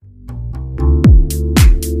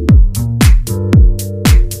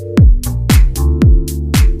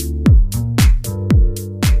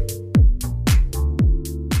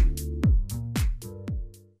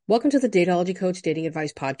Welcome to the Datology Coach Dating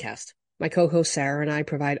Advice Podcast. My co-host Sarah and I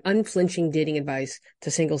provide unflinching dating advice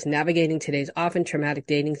to singles navigating today's often traumatic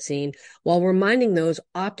dating scene while reminding those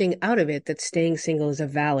opting out of it that staying single is a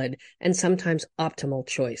valid and sometimes optimal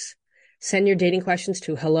choice. Send your dating questions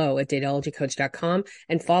to hello@datologycoach.com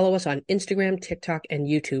and follow us on Instagram, TikTok, and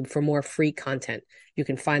YouTube for more free content. You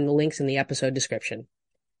can find the links in the episode description.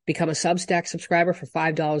 Become a Substack subscriber for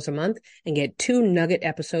 $5 a month and get 2 nugget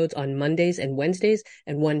episodes on Mondays and Wednesdays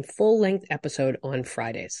and 1 full-length episode on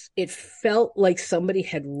Fridays. It felt like somebody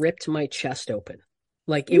had ripped my chest open.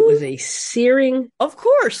 Like it was a searing... Of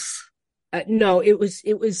course. No, it was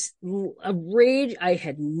a rage I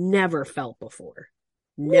had never felt before.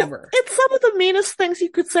 Never. Well, it's some of the meanest things you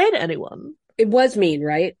could say to anyone. It was mean,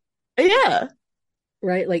 right? Yeah.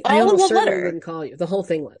 Right? Like, All I almost in one certainly letter. wouldn't call you. The whole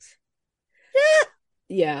thing was. Yeah.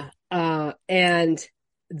 Yeah. And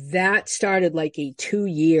that started like a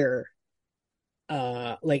 2-year,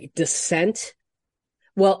 like descent.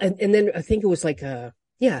 Well, and then I think it was like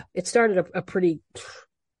it started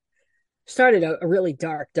started a really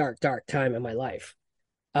dark time in my life.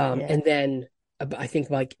 And then I think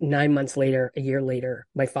like 9 months later, a year later,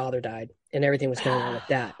 my father died and everything was going on with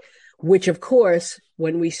that, which of course,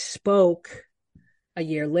 when we spoke a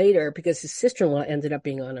year later, because his sister-in-law ended up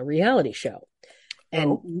being on a reality show.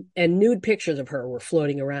 And nude pictures of her were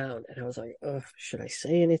floating around. And I was like, should I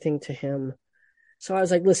say anything to him? So I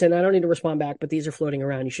was like, listen, I don't need to respond back, but these are floating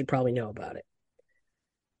around. You should probably know about it.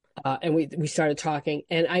 And we started talking,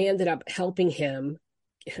 and I ended up helping him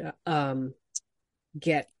he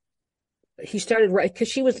started, right,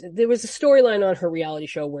 because there was a storyline on her reality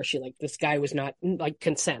show where this guy was not like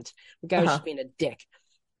consent. The guy was just being a dick.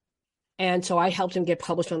 And so I helped him get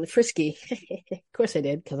published on the Frisky. Of course I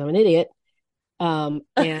did, because I'm an idiot. And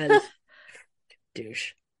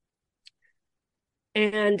douche.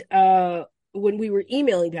 And when we were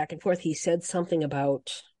emailing back and forth, he said something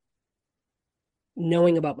about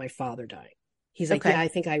knowing about my father dying. He's like, yeah, I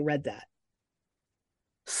think I read that.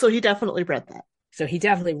 So he definitely read that.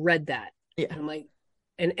 Yeah. And I'm like,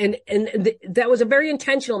 and that was a very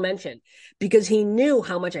intentional mention because he knew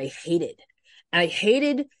how much I hated. I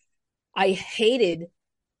hated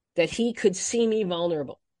that he could see me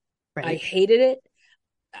vulnerable. Right. I hated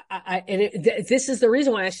it. This is the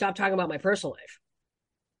reason why I stopped talking about my personal life.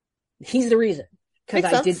 He's the reason,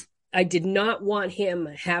 because I did not want him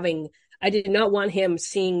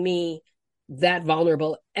seeing me that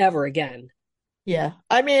vulnerable ever again. Yeah.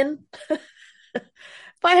 I mean, if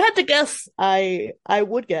I had to guess, I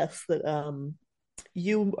would guess that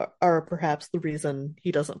you are perhaps the reason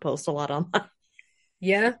he doesn't post a lot online.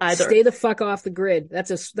 Yeah. Either. Stay the fuck off the grid.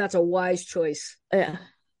 That's a wise choice. Yeah.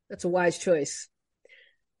 That's a wise choice.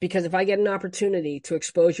 Because if I get an opportunity to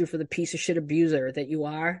expose you for the piece of shit abuser that you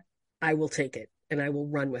are, I will take it and I will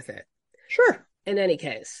run with it. Sure. In any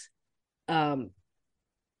case. So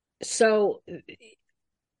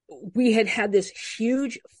we had this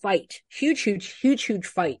huge fight, huge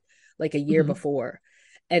fight like a year before.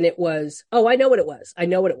 And it was, I know what it was.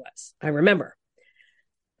 I remember.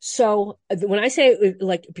 So when I say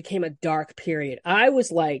it became a dark period, I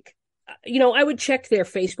was like, I would check their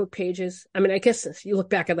Facebook pages. I mean, I guess you look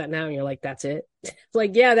back at that now and you're like, that's it. It's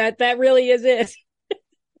like, yeah, that really is it.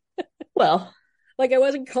 Well, like I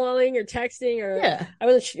wasn't calling or texting or I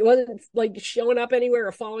wasn't like showing up anywhere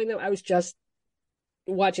or following them. I was just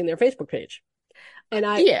watching their Facebook page. And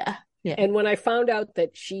and when I found out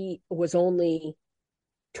that she was only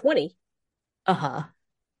 20,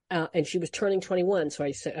 and she was turning 21. So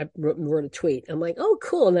I wrote a tweet. I'm like, oh,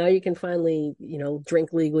 cool. Now you can finally, drink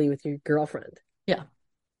legally with your girlfriend. Yeah.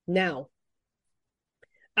 Now,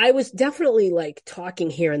 I was definitely like talking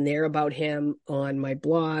here and there about him on my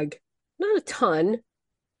blog. Not a ton.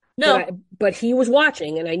 No. But he was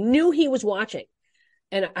watching, and I knew he was watching.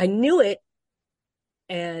 And I knew it.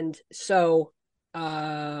 And so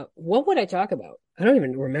what would I talk about? I don't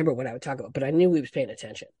even remember what I would talk about, but I knew he was paying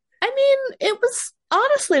attention. I mean, it was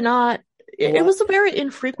honestly not, it was a very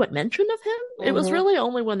infrequent mention of him. It was really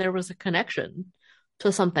only when there was a connection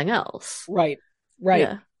to something else. Right.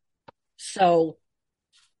 Yeah. So,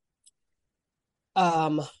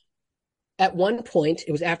 at one point,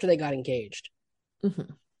 it was after they got engaged. There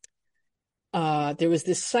was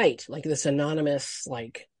this site, like this anonymous,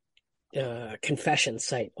 like, confession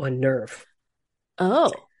site on Nerve.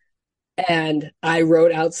 Oh. And I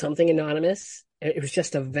wrote out something anonymous. It was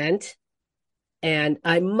just a vent. And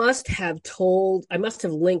I must have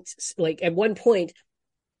linked, like at one point,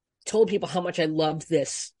 told people how much I loved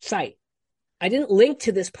this site. I didn't link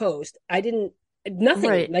to this post. Nothing.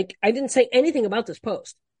 Right. Like I didn't say anything about this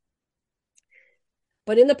post.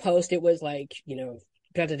 But in the post, it was like,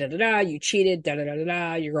 da da da da da, you cheated, da da da da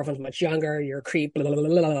da, your girlfriend's much younger, you're a creep, blah, blah, blah,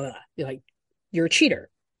 blah, blah. You're like, you're a cheater.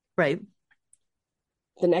 Right.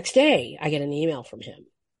 The next day, I get an email from him.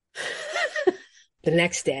 The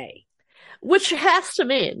next day. Which has to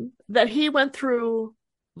mean that he went through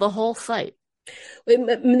the whole site.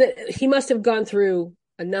 He must have gone through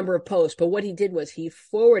a number of posts, but what he did was he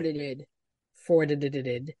forwarded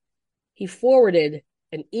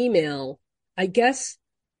an email. I guess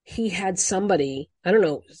he had somebody, I don't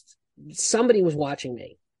know, somebody was watching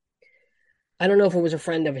me. I don't know if it was a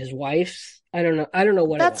friend of his wife's. I don't know what it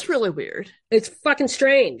was. That's really weird. It's fucking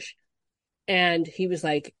strange. And he was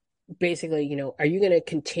like, basically, you know, are you going to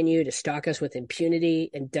continue to stalk us with impunity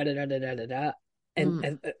and da da da da da da da?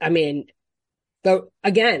 And I mean, the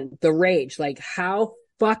rage, like, how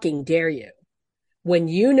fucking dare you? When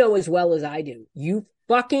you know as well as I do, you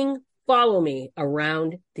fucking follow me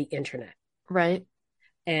around the internet. Right.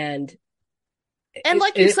 And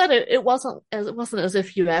like you said, it wasn't as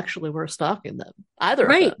if you actually were stalking them, either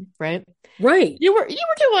of them, right? Right. You were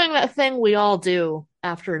doing that thing we all do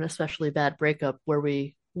after an especially bad breakup, where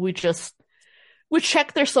we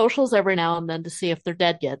check their socials every now and then to see if they're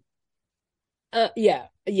dead yet. Yeah.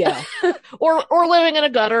 or living in a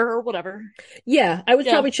gutter or whatever. Yeah, I was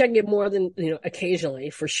probably checking it more than, you know, occasionally,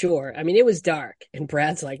 for sure. I mean, it was dark, and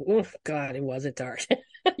Brad's like, oh God, it wasn't dark.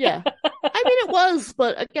 Yeah. I mean, it was,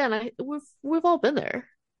 but again, we've all been there.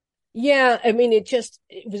 Yeah, I mean, it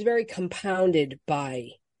was very compounded by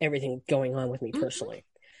everything going on with me personally.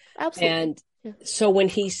 Absolutely. And so when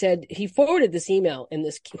he said, he forwarded this email, and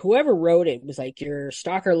whoever wrote it was like, your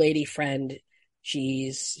stalker lady friend,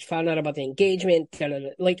 she's found out about the engagement,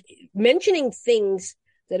 like mentioning things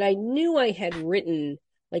that I knew I had written,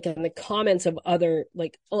 like in the comments of other,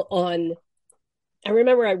 like on, I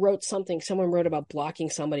remember I wrote something, someone wrote about blocking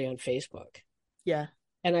somebody on Facebook. Yeah.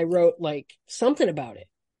 And I wrote like something about it.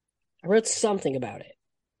 I wrote something about it.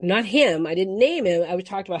 Not him. I didn't name him. I was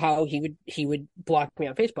talking about how he would block me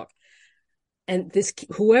on Facebook. And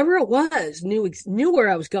whoever it was knew where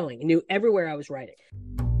I was going, knew everywhere I was writing.